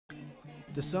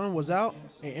The sun was out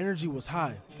and energy was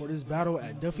high for this battle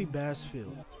at Duffy Bass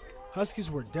Field. Huskies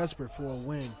were desperate for a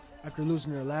win after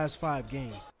losing their last 5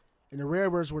 games, and the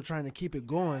Redbirds were trying to keep it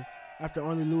going after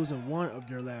only losing 1 of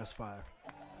their last 5.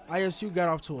 ISU got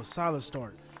off to a solid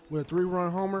start with a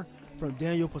 3-run homer from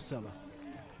Daniel Pasella.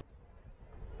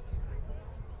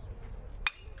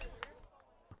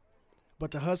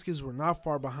 But the Huskies were not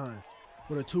far behind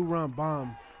with a 2-run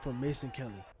bomb from Mason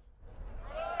Kelly.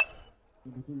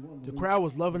 The crowd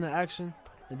was loving the action,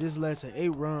 and this led to 8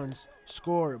 runs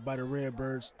scored by the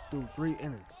Redbirds through 3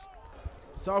 innings.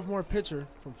 Sophomore pitcher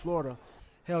from Florida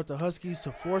held the Huskies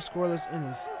to 4 scoreless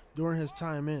innings during his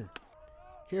time in.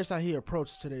 Here's how he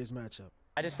approached today's matchup.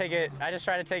 I just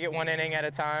try to take it 1 inning at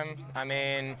a time. I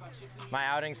mean, my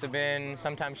outings have been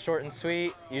sometimes short and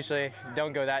sweet. Usually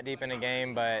don't go that deep in a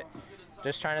game, but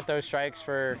just trying to throw strikes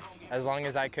for as long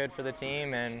as I could for the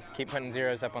team and keep putting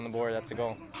zeros up on the board. That's the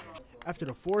goal. After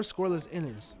the 4 scoreless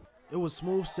innings, it was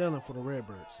smooth sailing for the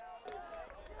Redbirds.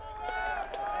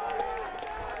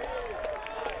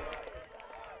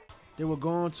 They were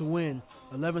going to win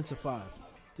 11-5.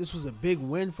 This was a big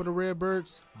win for the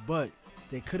Redbirds, but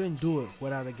they couldn't do it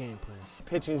without a game plan.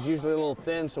 Pitching's usually a little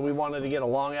thin, so we wanted to get a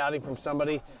long outing from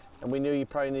somebody, and we knew you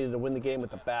probably needed to win the game with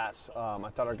the bats. I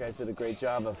thought our guys did a great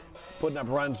job of putting up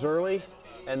runs early,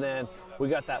 and then we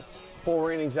got that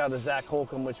 4 innings out of Zach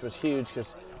Holcomb, which was huge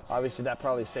because obviously that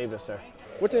probably saved us there.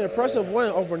 With an impressive win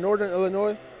over Northern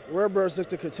Illinois, Redbirds look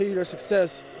to continue their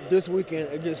success this weekend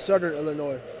against Southern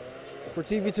Illinois. For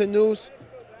TV10 News,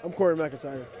 I'm Cory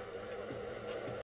McIntyre.